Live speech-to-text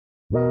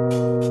I'm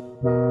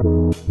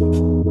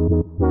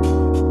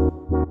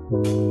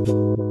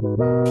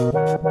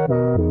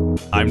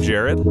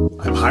Jared.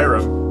 I'm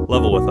Hiram.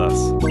 Level with us.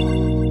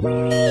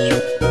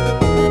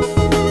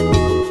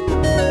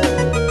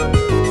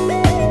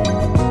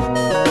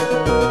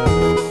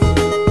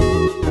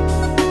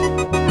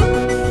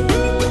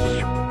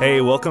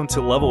 Hey, welcome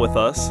to Level With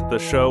Us, the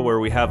show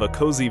where we have a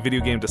cozy video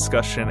game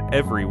discussion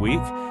every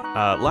week.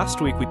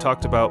 Last week we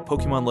talked about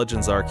Pokemon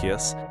Legends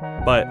Arceus,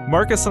 but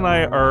Marcus and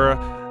I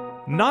are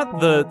not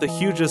the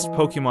hugest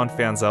Pokemon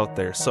fans out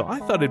there, so I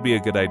thought it'd be a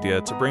good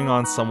idea to bring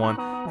on someone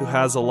who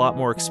has a lot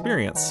more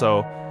experience.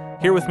 So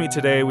here with me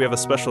today we have a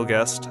special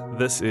guest.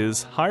 This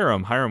is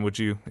Hiram. Hiram, would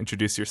you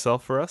introduce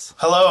yourself for us?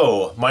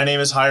 Hello, my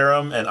name is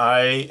Hiram, and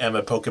I am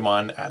a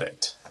Pokemon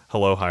addict.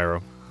 Hello,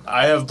 Hiram.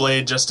 I have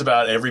played just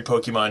about every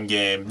Pokemon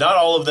game. Not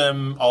all of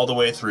them all the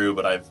way through,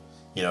 but I've,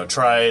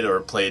 tried or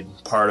played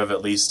part of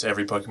at least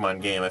every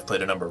Pokemon game. I've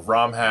played a number of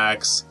ROM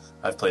hacks.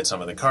 I've played some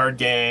of the card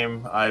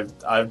game.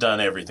 I've done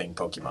everything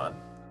Pokemon.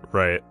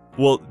 Right.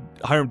 Well,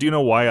 Hiram, do you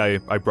know why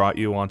I brought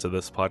you onto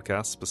this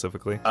podcast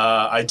specifically?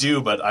 I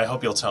do, but I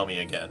hope you'll tell me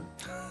again.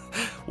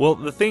 Well,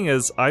 the thing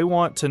is, I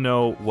want to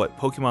know what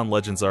Pokemon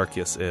Legends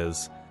Arceus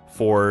is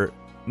for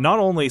not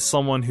only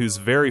someone who's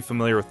very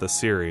familiar with the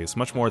series,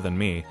 much more than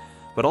me,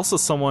 but also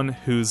someone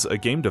who's a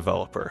game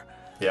developer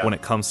when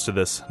it comes to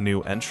this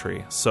new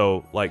entry.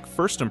 So,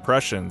 first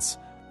impressions,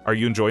 are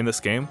you enjoying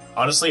this game?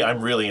 Honestly, I'm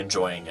really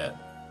enjoying it.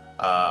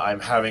 I'm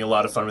having a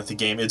lot of fun with the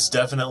game. It's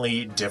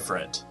definitely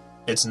different.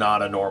 It's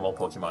not a normal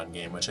Pokemon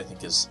game, which I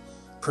think is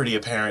pretty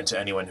apparent to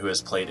anyone who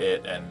has played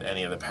it and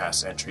any of the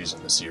past entries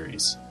in the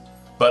series.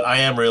 But I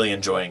am really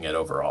enjoying it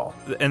overall.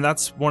 And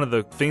that's one of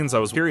the things I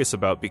was curious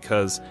about,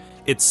 because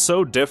it's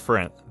so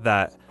different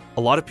that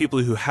a lot of people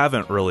who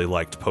haven't really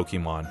liked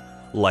Pokemon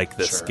like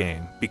this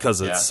game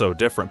because it's so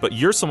different. But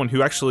you're someone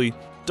who actually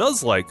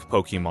does like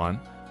Pokemon.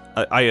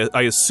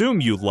 I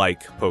assume you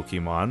like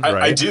Pokemon, right?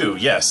 I do,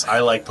 yes. I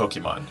like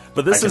Pokemon.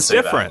 But this is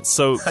different.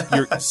 So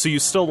you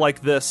still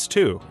like this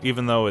too,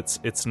 even though it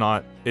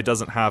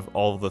doesn't have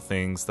all the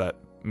things that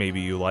maybe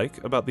you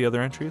like about the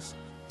other entries?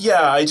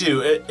 Yeah, I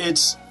do.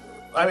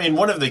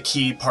 One of the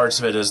key parts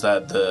of it is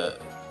that the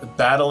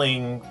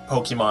battling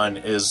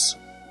Pokemon is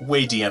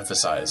way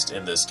de-emphasized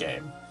in this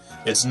game.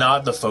 It's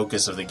not the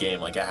focus of the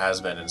game like it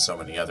has been in so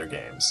many other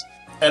games.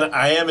 And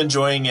I am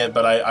enjoying it,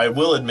 but I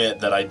will admit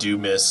that I do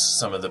miss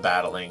some of the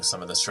battling,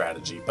 some of the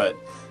strategy. But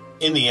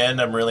in the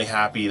end, I'm really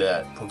happy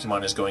that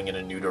Pokemon is going in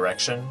a new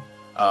direction.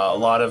 A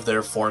lot of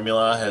their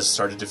formula has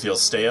started to feel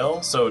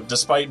stale. So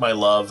despite my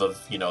love of,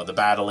 the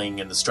battling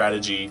and the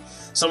strategy,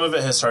 some of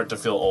it has started to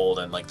feel old.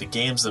 And the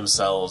games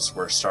themselves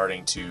were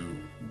starting to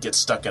get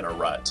stuck in a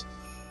rut.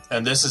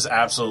 And this is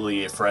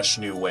absolutely a fresh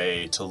new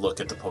way to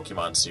look at the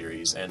Pokemon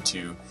series and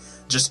to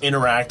just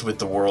interact with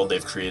the world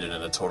they've created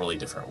in a totally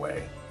different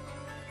way.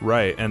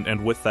 Right,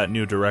 and with that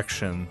new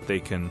direction, they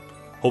can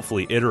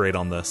hopefully iterate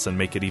on this and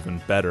make it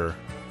even better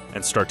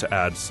and start to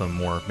add some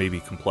more maybe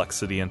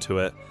complexity into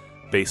it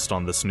based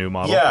on this new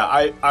model.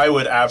 Yeah, I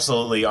would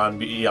absolutely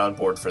be on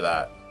board for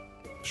that.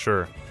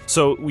 Sure.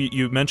 So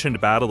you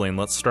mentioned battling.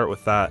 Let's start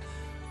with that.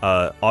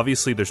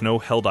 Obviously, there's no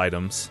held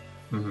items.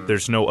 Mm-hmm.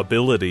 There's no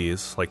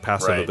abilities, like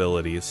passive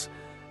abilities.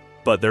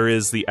 But there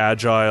is the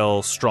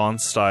agile, strong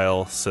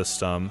style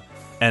system.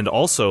 And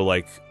also,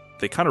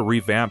 they kind of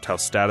revamped how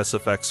status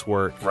effects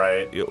work.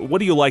 Right. What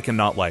do you like and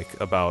not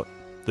like about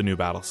the new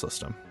battle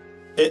system?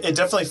 It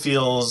definitely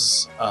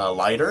feels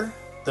lighter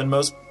than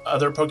most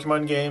other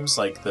Pokemon games.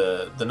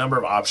 The number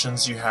of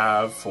options you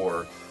have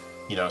for,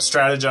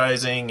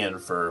 strategizing and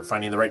for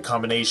finding the right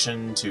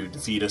combination to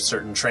defeat a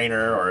certain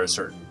trainer or a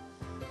certain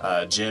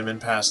gym in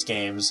past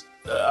games.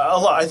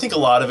 I think a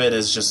lot of it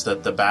is just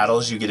that the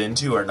battles you get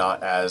into are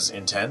not as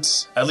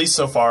intense. At least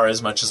so far,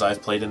 as much as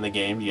I've played in the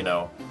game, you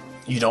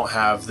don't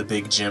have the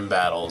big gym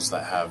battles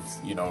that have,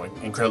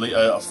 incredibly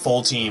a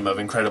full team of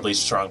incredibly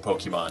strong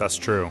Pokemon. That's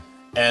true.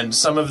 And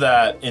some of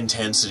that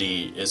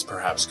intensity is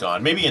perhaps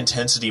gone. Maybe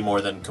intensity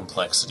more than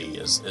complexity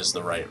is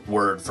the right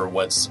word for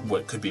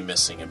what could be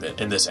missing a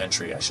bit in this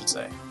entry, I should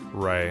say.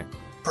 Right.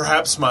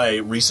 Perhaps my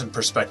recent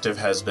perspective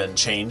has been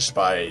changed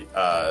by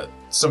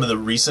some of the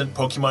recent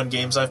Pokemon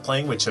games I've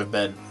played, which have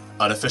been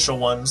unofficial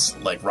ones,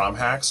 like ROM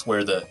hacks,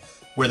 where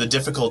the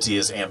difficulty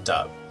is amped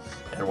up,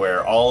 and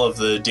where all of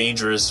the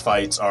dangerous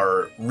fights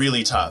are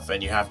really tough,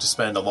 and you have to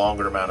spend a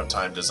longer amount of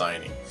time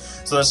designing.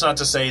 So that's not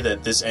to say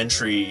that this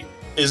entry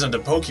isn't a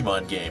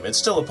Pokemon game. It's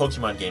still a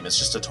Pokemon game. It's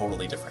just a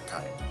totally different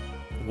kind.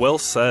 Well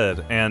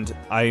said, and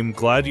I'm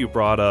glad you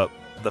brought up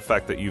the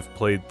fact that you've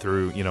played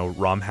through,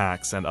 ROM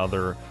hacks and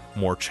other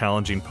more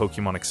challenging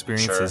Pokemon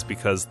experiences,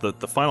 because the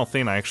final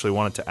thing I actually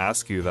wanted to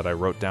ask you that I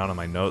wrote down in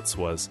my notes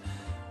was,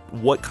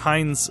 what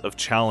kinds of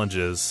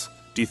challenges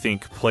do you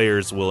think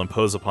players will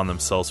impose upon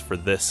themselves for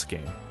this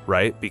game,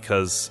 right?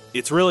 Because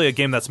it's really a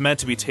game that's meant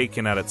to be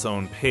taken at its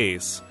own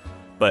pace,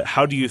 but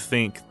how do you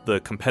think the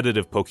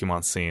competitive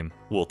Pokemon scene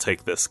will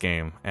take this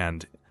game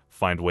and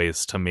find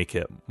ways to make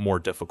it more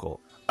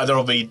difficult? There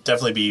will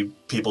definitely be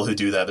people who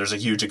do that. There's a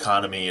huge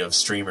economy of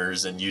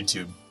streamers and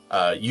YouTube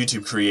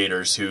YouTube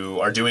creators who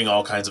are doing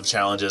all kinds of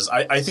challenges.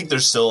 I think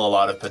there's still a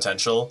lot of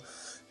potential,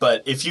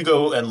 but if you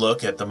go and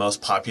look at the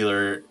most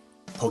popular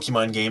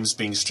Pokemon games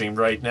being streamed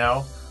right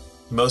now,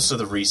 most of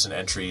the recent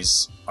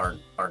entries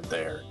aren't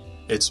there.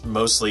 It's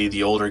mostly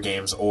the older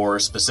games or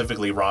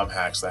specifically ROM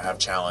hacks that have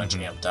challenge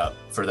amped up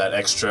for that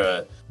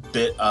extra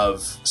bit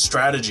of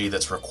strategy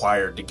that's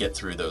required to get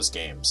through those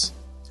games.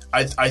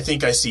 I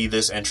think I see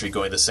this entry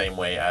going the same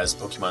way as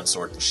Pokemon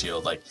Sword and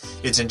Shield. Like,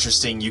 it's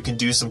interesting, you can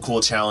do some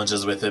cool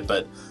challenges with it,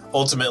 but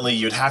ultimately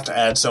you'd have to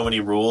add so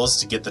many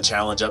rules to get the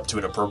challenge up to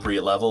an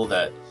appropriate level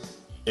that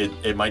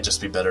it might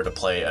just be better to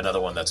play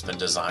another one that's been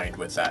designed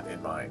with that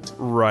in mind.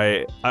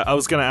 Right. I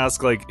was going to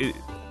ask, like,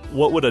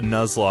 what would a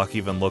Nuzlocke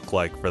even look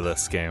like for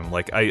this game?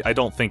 Like, I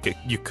don't think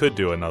you could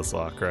do a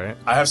Nuzlocke, right?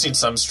 I have seen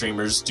some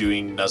streamers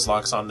doing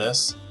Nuzlocks on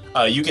this.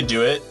 You can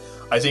do it.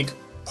 I think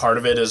part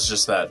of it is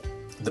just that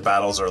the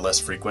battles are less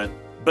frequent.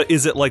 But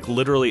is it like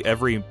literally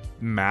every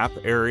map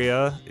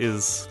area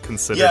is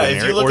considered an area?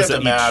 Yeah, if you look at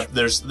the map,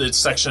 it's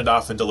sectioned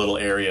off into little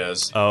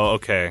areas. Oh,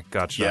 okay.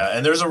 Gotcha. Yeah,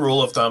 and there's a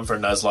rule of thumb for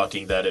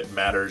Nuzlocking that it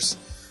matters.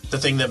 The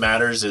thing that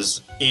matters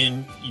is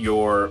in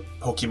your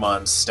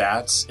Pokemon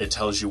stats, it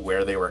tells you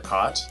where they were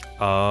caught.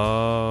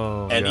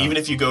 Oh. And even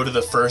if you go to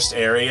the first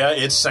area,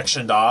 it's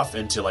sectioned off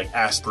into like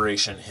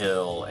Aspiration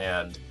Hill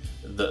and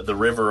the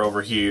river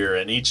over here,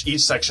 and each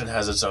section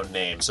has its own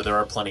name, so there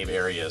are plenty of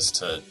areas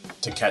to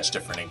catch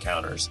different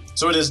encounters.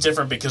 So it is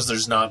different because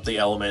there's not the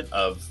element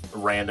of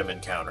random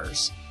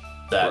encounters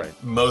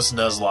that most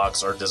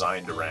Nuzlocks are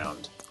designed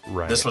around.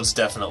 Right. This one's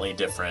definitely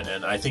different,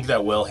 and I think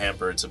that will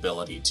hamper its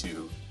ability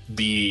to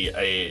be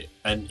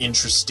an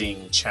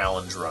interesting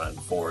challenge run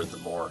for the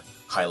more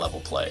high-level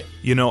play.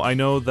 You know, I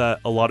know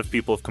that a lot of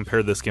people have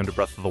compared this game to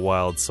Breath of the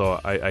Wild,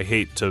 so I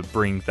hate to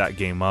bring that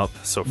game up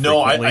so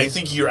frequently. No, I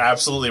think you're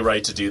absolutely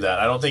right to do that.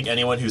 I don't think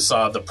anyone who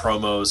saw the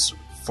promos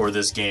for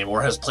this game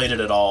or has played it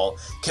at all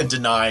can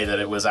deny that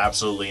it was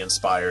absolutely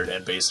inspired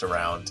and based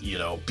around,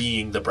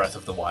 being the Breath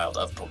of the Wild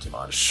of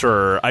Pokemon.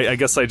 Sure. I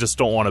guess I just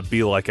don't want to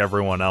be like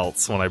everyone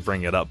else when I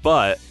bring it up.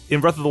 But in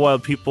Breath of the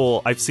Wild,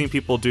 I've seen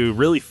people do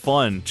really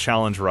fun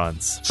challenge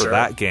runs for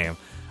that game.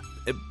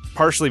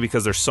 Partially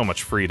because there's so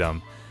much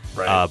freedom.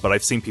 Right. But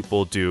I've seen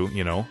people do,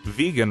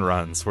 vegan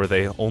runs where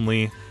they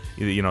only,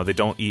 they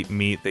don't eat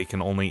meat, they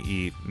can only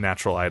eat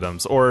natural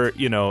items, or,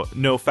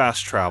 no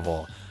fast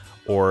travel,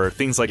 or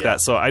things like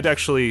that. So I'd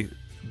actually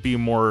be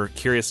more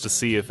curious to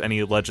see if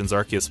any Legends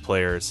Arceus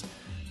players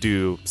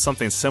do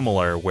something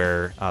similar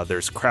where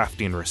there's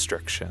crafting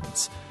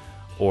restrictions,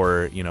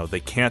 or, they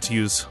can't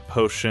use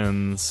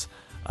potions,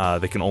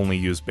 they can only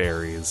use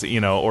berries,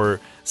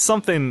 or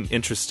something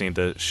interesting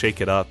to shake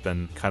it up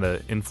and kind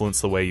of influence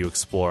the way you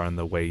explore and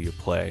the way you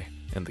play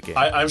in the game.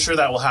 I'm sure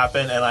that will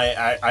happen, and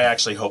I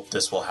actually hope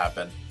this will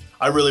happen.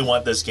 I really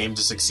want this game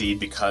to succeed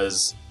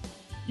because,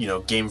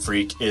 Game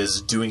Freak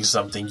is doing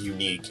something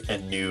unique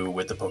and new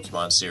with the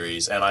Pokemon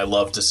series, and I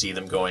love to see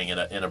them going in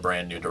a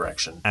brand new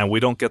direction. And we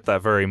don't get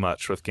that very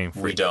much with Game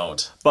Freak. We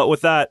don't. But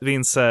with that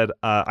being said,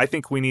 I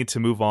think we need to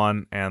move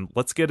on, and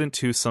let's get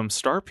into some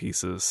Star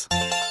Pieces.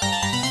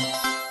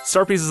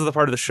 Star Pieces is the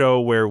part of the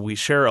show where we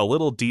share a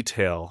little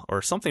detail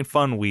or something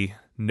fun we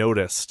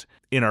noticed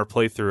in our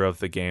playthrough of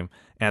the game.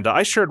 And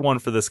I shared one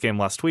for this game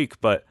last week,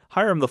 but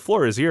Hiram, the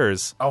floor is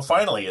yours. Oh,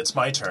 finally, it's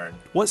my turn.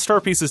 What Star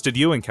Pieces did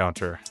you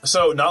encounter?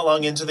 So, not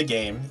long into the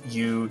game,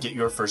 you get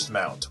your first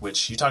mount,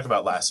 which you talked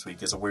about last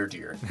week as a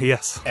Weirdeer.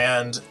 Yes.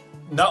 And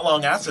not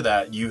long after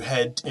that, you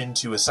head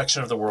into a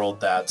section of the world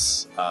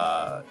that's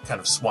kind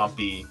of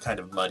swampy, kind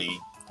of muddy.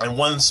 And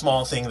one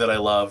small thing that I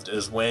loved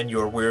is when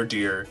your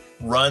Weirdeer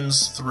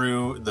runs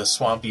through the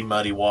swampy,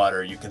 muddy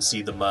water, you can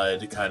see the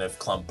mud kind of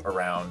clump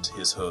around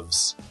his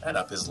hooves and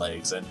up his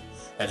legs. And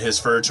his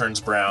fur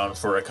turns brown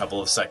for a couple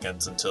of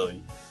seconds until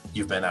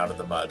you've been out of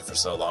the mud for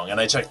so long. And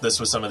I checked this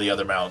with some of the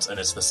other mounts, and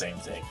it's the same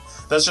thing.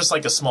 That's just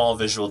like a small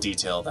visual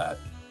detail that,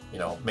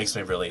 makes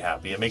me really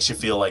happy. It makes you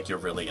feel like you're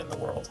really in the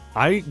world.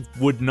 I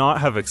would not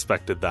have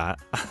expected that.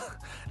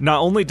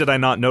 Not only did I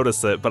not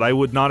notice it, but I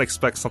would not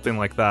expect something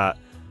like that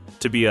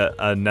to be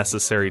a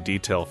necessary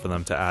detail for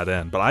them to add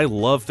in. But I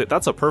love that.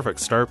 That's a perfect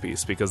Star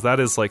Piece, because that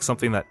is like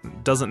something that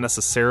doesn't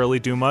necessarily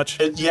do much.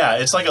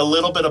 It's like a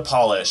little bit of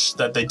polish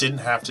that they didn't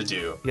have to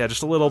do. Yeah,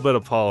 just a little bit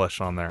of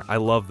polish on there. I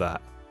love that.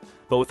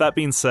 But with that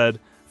being said,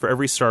 for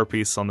every Star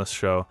Piece on this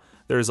show,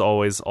 there's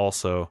always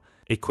also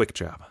a Quick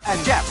Jab.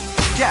 And jab.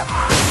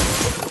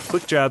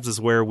 Quick Jabs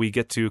is where we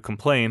get to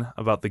complain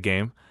about the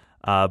game,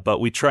 but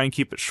we try and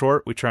keep it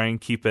short. We try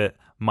and keep it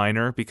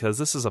minor, because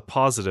this is a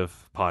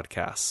positive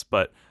podcast.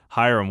 But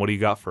Hiram, what do you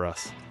got for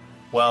us?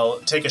 Well,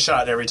 take a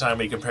shot every time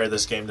we compare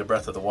this game to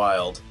Breath of the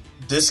Wild.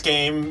 This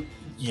game,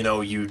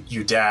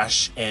 you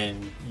dash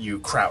and you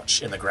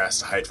crouch in the grass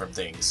to hide from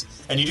things.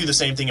 And you do the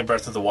same thing in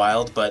Breath of the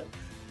Wild, but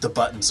the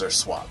buttons are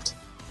swapped.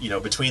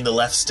 Between the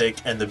left stick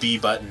and the B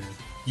button,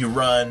 you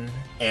run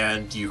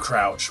and you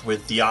crouch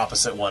with the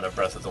opposite one of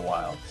Breath of the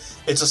Wild.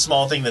 It's a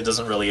small thing that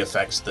doesn't really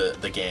affect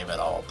the game at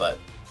all, but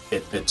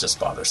it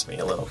just bothers me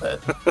a little bit.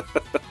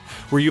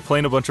 Were you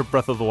playing a bunch of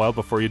Breath of the Wild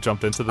before you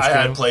jumped into this I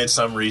game? had played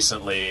some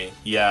recently,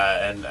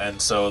 yeah,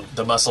 and so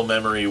the muscle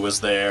memory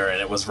was there, and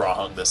it was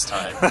wrong this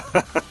time.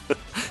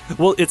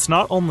 Well, it's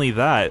not only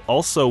that.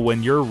 Also,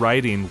 when you're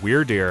riding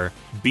Wyrdeer,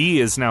 B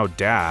is now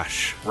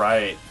dash.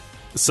 Right.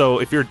 So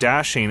if you're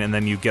dashing and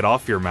then you get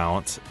off your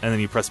mount, and then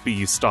you press B,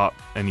 you stop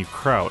and you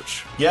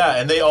crouch. Yeah,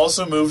 and they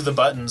also moved the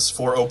buttons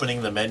for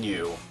opening the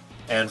menu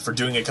and for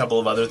doing a couple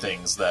of other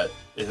things that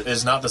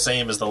is not the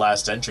same as the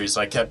last entry,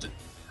 so I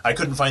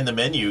couldn't find the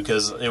menu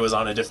because it was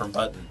on a different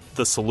button.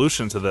 The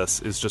solution to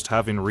this is just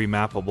having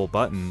remappable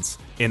buttons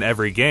in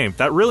every game.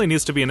 That really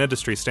needs to be an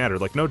industry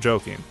standard, like, no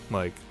joking.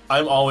 Like,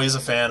 I'm always a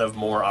fan of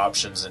more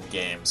options in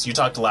games. You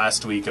talked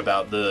last week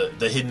about the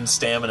hidden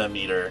stamina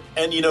meter,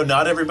 and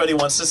not everybody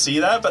wants to see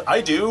that, but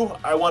I do.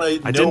 I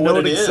want to know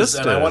what it is,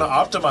 and I want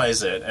to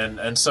optimize it,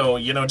 and so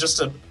just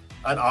an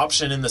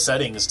option in the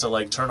settings to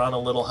like turn on a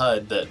little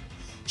HUD that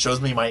shows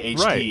me my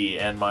HP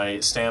and my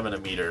stamina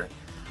meter.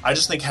 I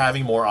just think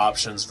having more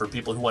options for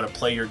people who want to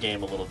play your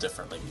game a little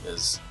differently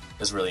is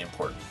really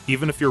important.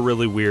 Even if you're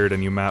really weird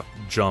and you map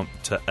jump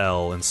to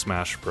L in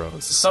Smash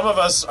Bros. Some of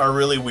us are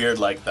really weird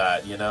like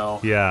that,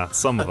 Yeah,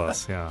 some of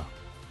us, yeah.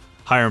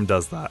 Hiram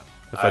does that,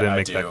 if I didn't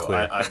make that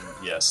clear.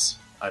 Yes,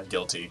 I'm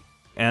guilty.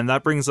 And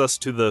that brings us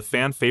to the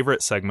fan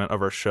favorite segment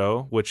of our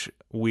show, which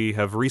we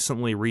have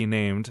recently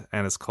renamed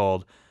and is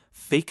called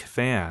Fake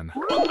Fan.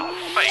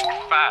 Fake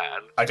fan.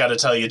 I gotta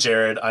tell you,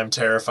 Jared, I'm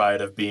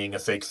terrified of being a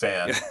fake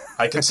fan.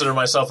 I consider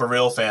myself a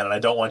real fan, and I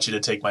don't want you to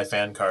take my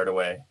fan card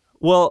away.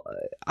 Well,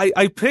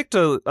 I picked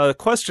a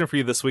question for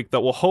you this week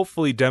that will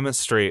hopefully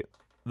demonstrate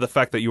the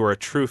fact that you are a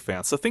true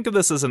fan. So think of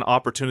this as an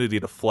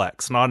opportunity to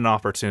flex, not an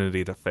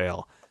opportunity to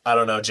fail. I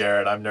don't know,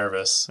 Jared. I'm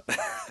nervous.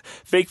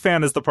 Fake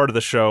Fan is the part of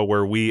the show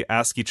where we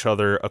ask each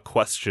other a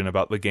question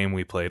about the game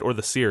we played, or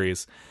the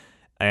series,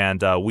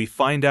 and we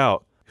find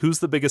out who's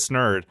the biggest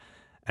nerd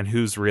and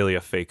who's really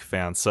a fake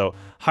fan. So,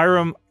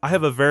 Hiram, I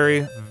have a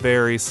very,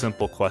 very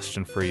simple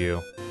question for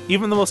you.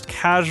 Even the most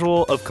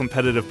casual of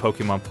competitive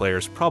Pokemon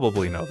players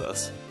probably know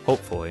this,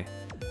 hopefully.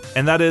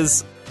 And that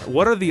is,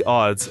 what are the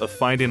odds of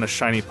finding a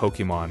shiny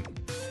Pokemon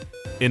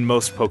in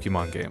most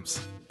Pokemon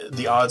games?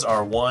 The odds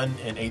are 1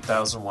 in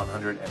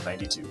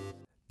 8,192.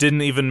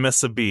 Didn't even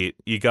miss a beat.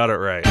 You got it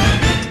right.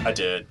 I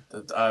did.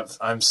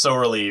 I'm so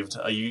relieved.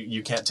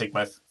 You can't take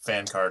my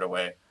fan card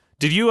away.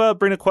 Did you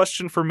bring a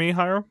question for me,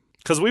 Hiram?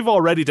 Because we've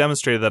already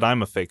demonstrated that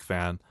I'm a fake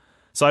fan,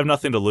 so I have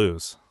nothing to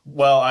lose.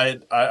 Well,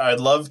 I'd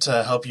love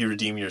to help you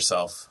redeem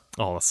yourself.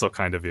 Oh, that's so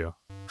kind of you.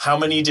 How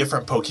many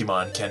different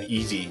Pokemon can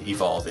Eevee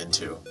evolve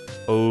into?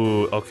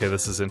 Oh, okay,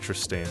 this is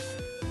interesting.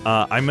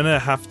 I'm going to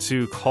have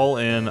to call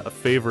in a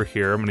favor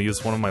here. I'm going to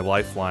use one of my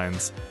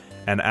lifelines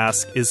and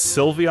ask, is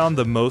Sylveon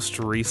the most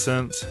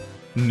recent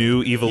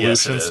new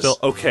evolution still?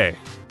 Okay,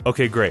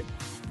 great.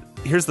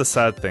 Here's the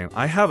sad thing.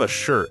 I have a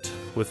shirt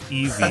with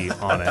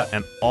Eevee on it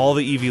and all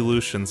the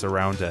evolutions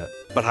around it.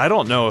 But I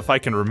don't know if I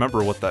can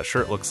remember what that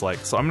shirt looks like,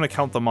 so I'm going to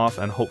count them off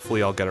and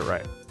hopefully I'll get it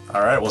right.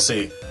 All right, we'll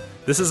see.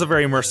 This is a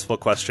very merciful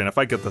question. If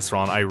I get this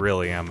wrong, I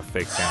really am a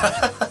fake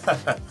fan.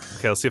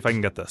 Okay, let's see if I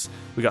can get this.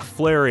 We got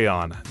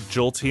Flareon,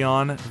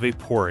 Jolteon,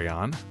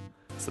 Vaporeon.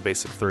 It's the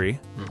basic three.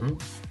 Mm-hmm.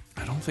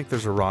 I don't think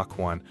there's a rock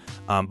one.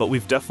 But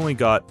we've definitely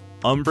got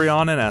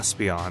Umbreon and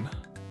Espeon.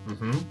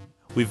 Mm-hmm.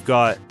 We've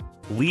got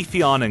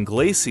Leafeon and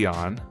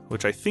Glaceon,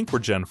 which I think were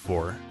Gen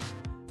 4.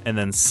 And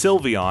then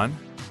Sylveon,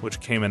 which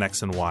came in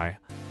X and Y.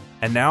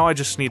 And now I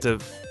just need to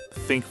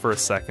think for a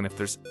second if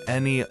there's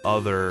any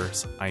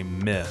others I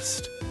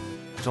missed.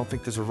 I don't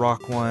think there's a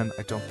rock one.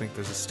 I don't think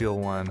there's a steel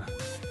one.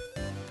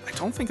 I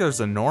don't think there's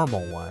a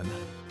normal one.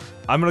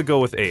 I'm going to go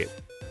with 8.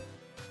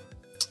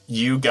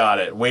 You got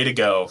it. Way to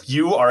go.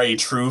 You are a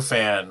true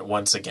fan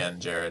once again,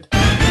 Jared.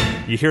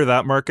 You hear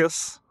that,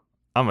 Marcus?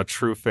 I'm a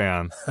true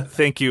fan.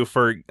 Thank you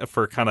for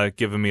kind of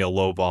giving me a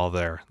low ball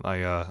there.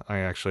 I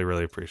actually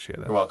really appreciate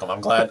it. You're welcome.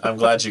 I'm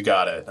glad you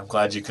got it. I'm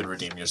glad you could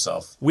redeem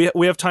yourself. We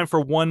have time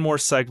for one more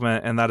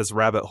segment, and that is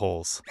Rabbit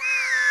Holes.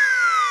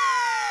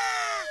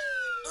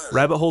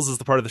 Rabbit Holes is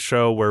the part of the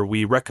show where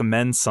we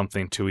recommend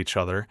something to each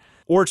other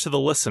or to the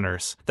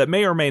listeners that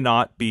may or may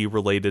not be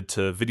related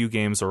to video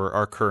games or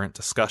our current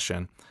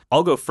discussion.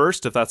 I'll go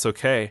first if that's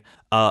okay.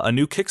 A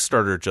new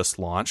Kickstarter just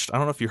launched. I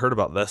don't know if you heard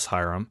about this,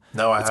 Hiram.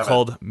 No, I haven't. It's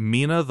called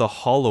Mina the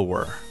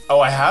Hollower.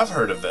 Oh, I have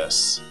heard of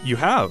this. You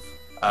have?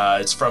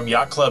 It's from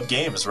Yacht Club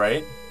Games,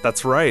 right?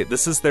 That's right.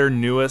 This is their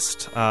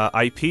newest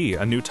IP,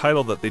 a new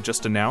title that they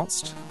just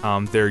announced.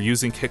 They're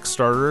using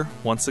Kickstarter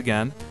once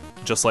again,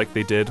 just like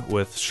they did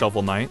with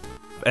Shovel Knight.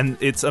 And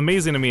it's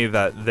amazing to me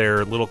that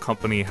their little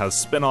company has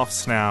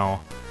spin-offs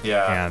now,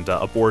 and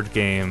a board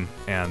game,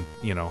 and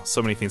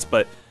so many things.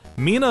 But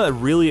Mina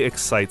really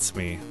excites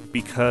me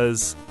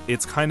because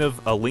it's kind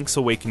of a Link's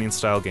Awakening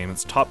style game.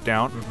 It's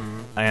top-down,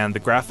 and the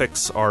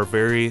graphics are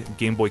very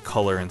Game Boy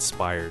Color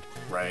inspired.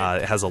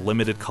 Right. It has a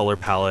limited color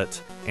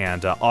palette.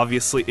 And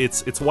obviously,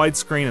 it's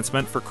widescreen. It's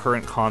meant for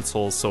current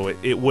consoles, so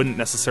it wouldn't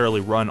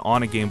necessarily run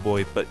on a Game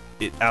Boy, but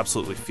it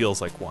absolutely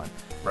feels like one.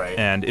 Right.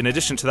 And in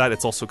addition to that,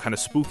 it's also kind of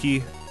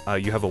spooky.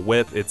 You have a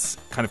whip. It's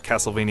kind of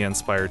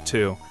Castlevania-inspired,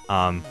 too,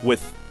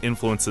 with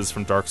influences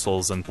from Dark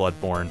Souls and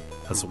Bloodborne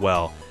as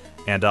well.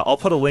 And I'll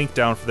put a link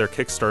down for their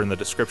Kickstarter in the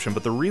description,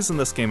 but the reason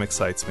this game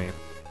excites me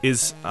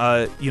is,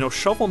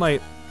 Shovel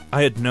Knight,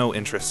 I had no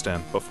interest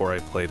in before I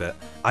played it.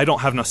 I don't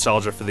have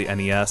nostalgia for the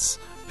NES.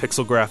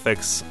 Pixel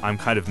graphics, I'm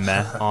kind of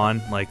meh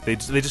on. Like, they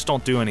just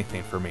don't do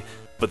anything for me.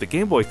 But the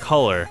Game Boy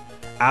Color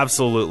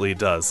absolutely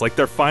does. Like,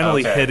 they're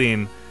finally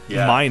hitting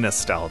my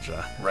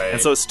nostalgia. Right. And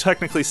so it's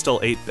technically still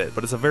 8-bit,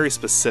 but it's a very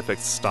specific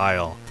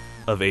style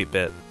of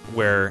 8-bit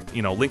where,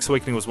 Link's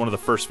Awakening was one of the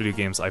first video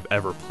games I've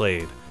ever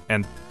played,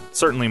 and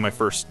certainly my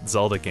first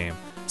Zelda game.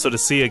 So to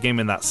see a game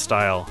in that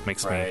style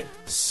makes me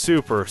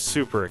super,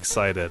 super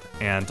excited.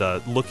 And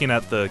looking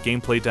at the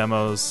gameplay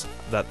demos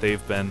that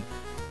they've been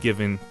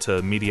giving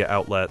to media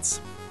outlets,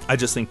 I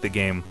just think the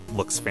game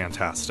looks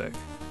fantastic.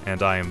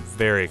 And I am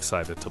very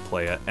excited to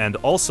play it. And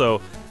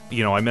also,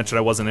 I mentioned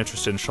I wasn't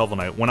interested in Shovel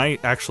Knight. When I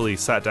actually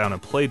sat down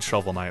and played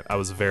Shovel Knight, I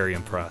was very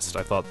impressed.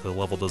 I thought the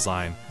level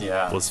design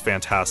was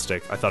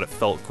fantastic. I thought it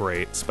felt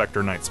great.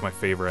 Spectre Knight's my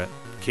favorite.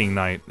 King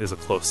Knight is a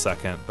close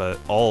second, but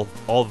all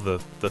of the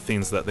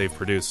things that they've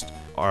produced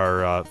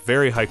are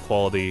very high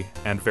quality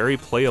and very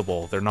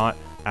playable. They're not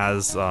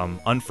as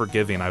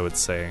unforgiving, I would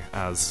say,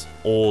 as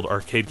old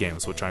arcade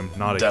games, which I'm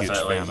not a huge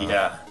fan of.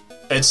 Yeah.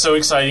 It's so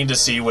exciting to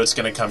see what's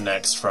going to come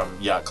next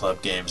from Yacht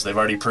Club Games. They've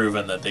already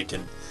proven that they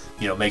can,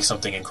 make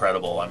something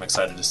incredible. I'm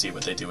excited to see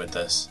what they do with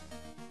this.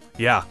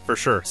 Yeah, for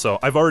sure. So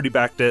I've already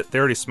backed it. They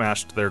already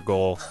smashed their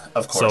goal.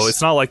 Of course. So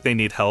it's not like they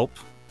need help.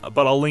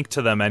 But I'll link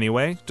to them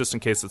anyway, just in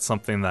case it's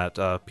something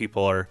that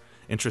people are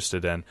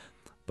interested in.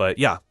 But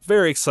yeah,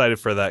 very excited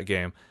for that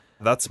game.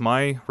 That's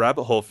my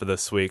rabbit hole for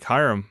this week.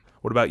 Hiram,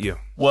 what about you?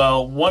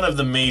 Well, one of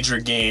the major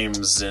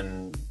games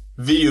in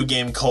video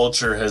game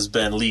culture has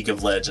been League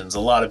of Legends. A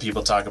lot of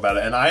people talk about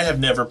it, and I have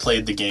never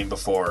played the game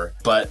before.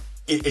 But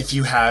if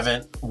you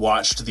haven't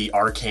watched the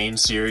Arcane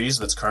series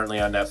that's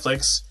currently on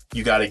Netflix,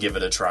 you got to give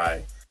it a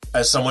try.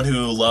 As someone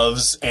who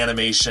loves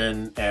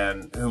animation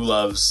and who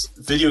loves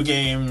video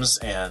games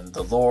and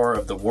the lore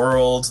of the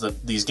worlds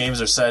that these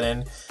games are set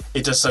in,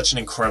 it does such an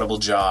incredible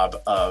job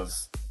of,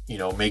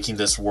 making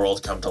this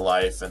world come to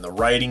life. And the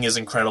writing is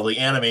incredible. The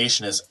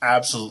animation is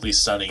absolutely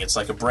stunning. It's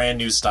like a brand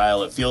new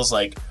style. It feels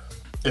like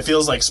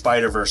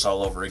Spider-Verse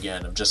all over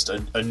again, of just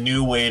a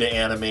new way to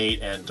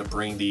animate and to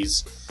bring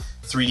these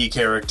 3D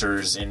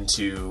characters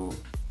into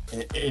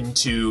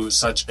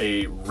such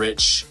a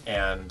rich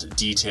and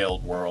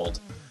detailed world.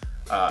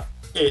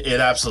 It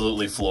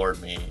absolutely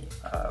floored me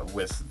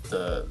with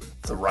the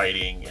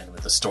writing and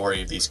with the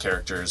story of these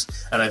characters,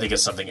 and I think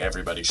it's something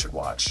everybody should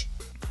watch.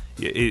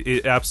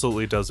 It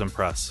absolutely does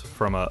impress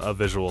from a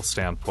visual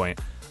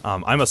standpoint.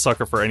 I'm a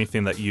sucker for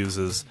anything that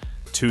uses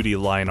 2D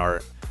line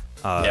art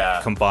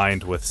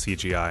combined with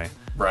CGI.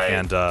 Right.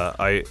 And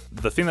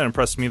the thing that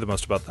impressed me the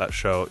most about that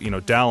show,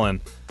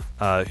 Dallin,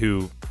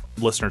 who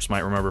listeners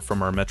might remember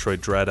from our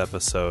Metroid Dread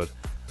episode,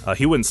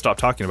 he wouldn't stop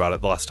talking about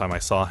it the last time I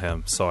saw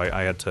him, so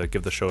I had to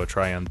give the show a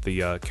try, and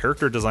the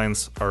character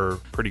designs are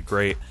pretty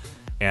great,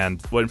 and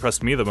what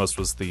impressed me the most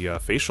was the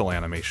facial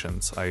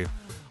animations. I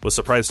was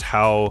surprised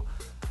how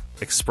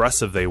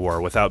expressive they were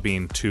without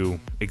being too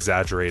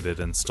exaggerated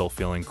and still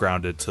feeling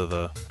grounded to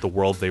the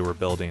world they were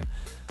building.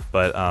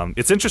 But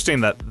it's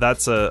interesting that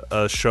that's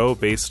a show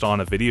based on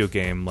a video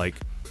game. Like,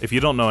 if you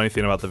don't know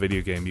anything about the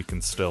video game, you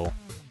can still,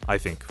 I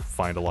think,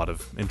 find a lot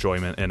of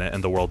enjoyment in it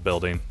and the world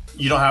building.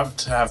 You don't have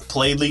to have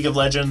played League of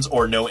Legends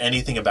or know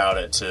anything about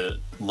it to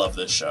love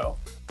this show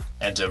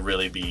and to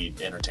really be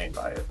entertained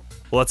by it.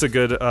 Well, that's a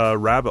good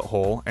rabbit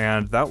hole,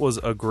 and that was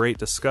a great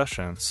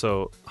discussion.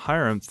 So,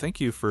 Hiram, thank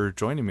you for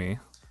joining me.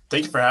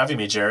 Thank you for having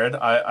me, Jared.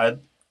 I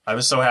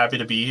was so happy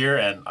to be here,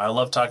 and I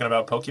love talking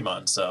about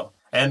Pokemon,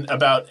 and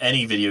about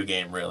any video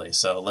game, really.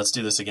 So let's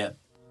do this again.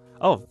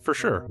 Oh, for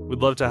sure. We'd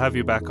love to have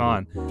you back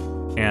on.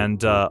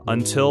 And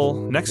until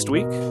next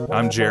week,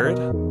 I'm Jared.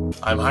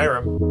 I'm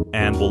Hiram.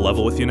 And we'll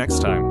level with you next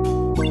time.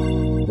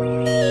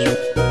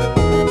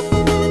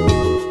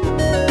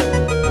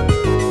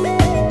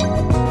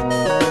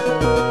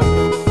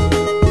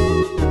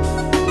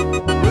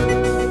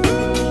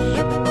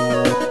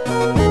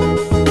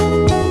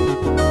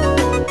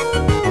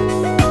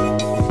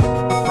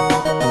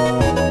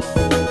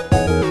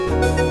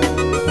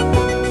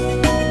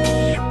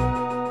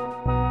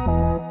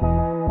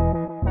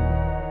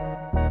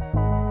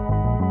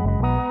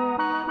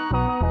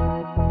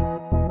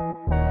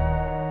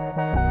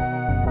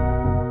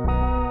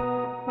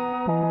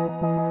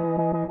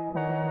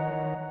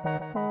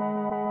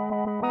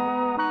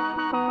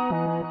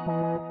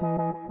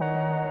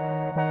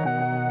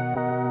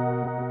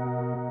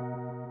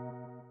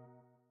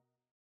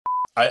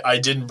 I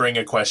didn't bring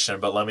a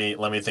question, but let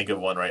me think of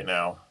one right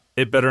now.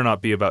 It better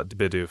not be about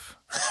Bidoof.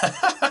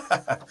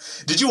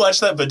 Did you watch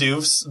that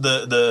Bidoof's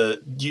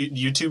the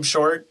YouTube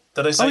short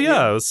that I sent you? Oh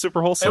yeah, it was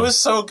super wholesome. It was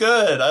so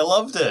good. I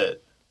loved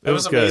it. It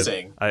was good.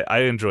 amazing. I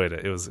enjoyed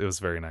it. It was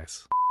very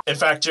nice. In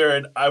fact,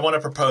 Jared, I want to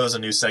propose a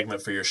new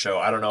segment for your show.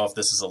 I don't know if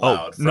this is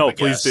allowed. Oh, no,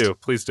 please do.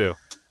 Please do.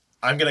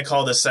 I'm going to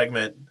call this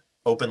segment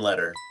Open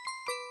Letter.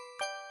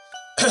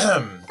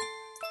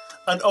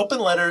 An open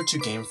letter to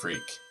Game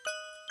Freak.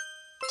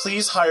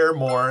 Please hire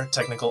more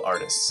technical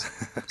artists.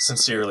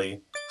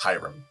 Sincerely,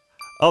 Hiram.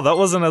 Oh, that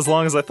wasn't as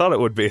long as I thought it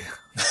would be.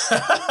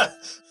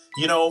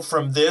 You know,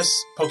 from this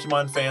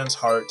Pokemon fan's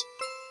heart,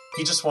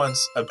 he just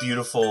wants a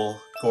beautiful,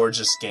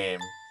 gorgeous game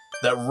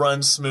that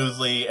runs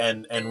smoothly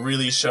and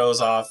really shows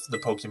off the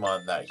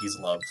Pokemon that he's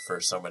loved for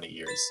so many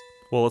years.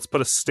 Well, let's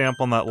put a stamp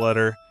on that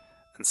letter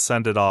and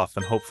send it off,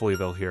 and hopefully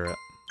they'll hear it.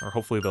 Or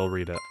hopefully they'll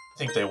read it. I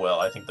think they will.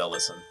 I think they'll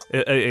listen.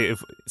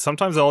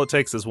 Sometimes all it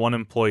takes is one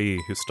employee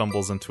who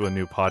stumbles into a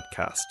new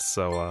podcast.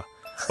 So,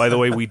 by the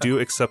way, we do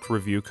accept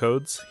review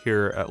codes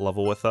here at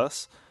Level With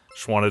Us.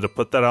 Just wanted to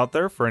put that out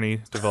there for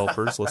any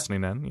developers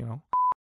listening in,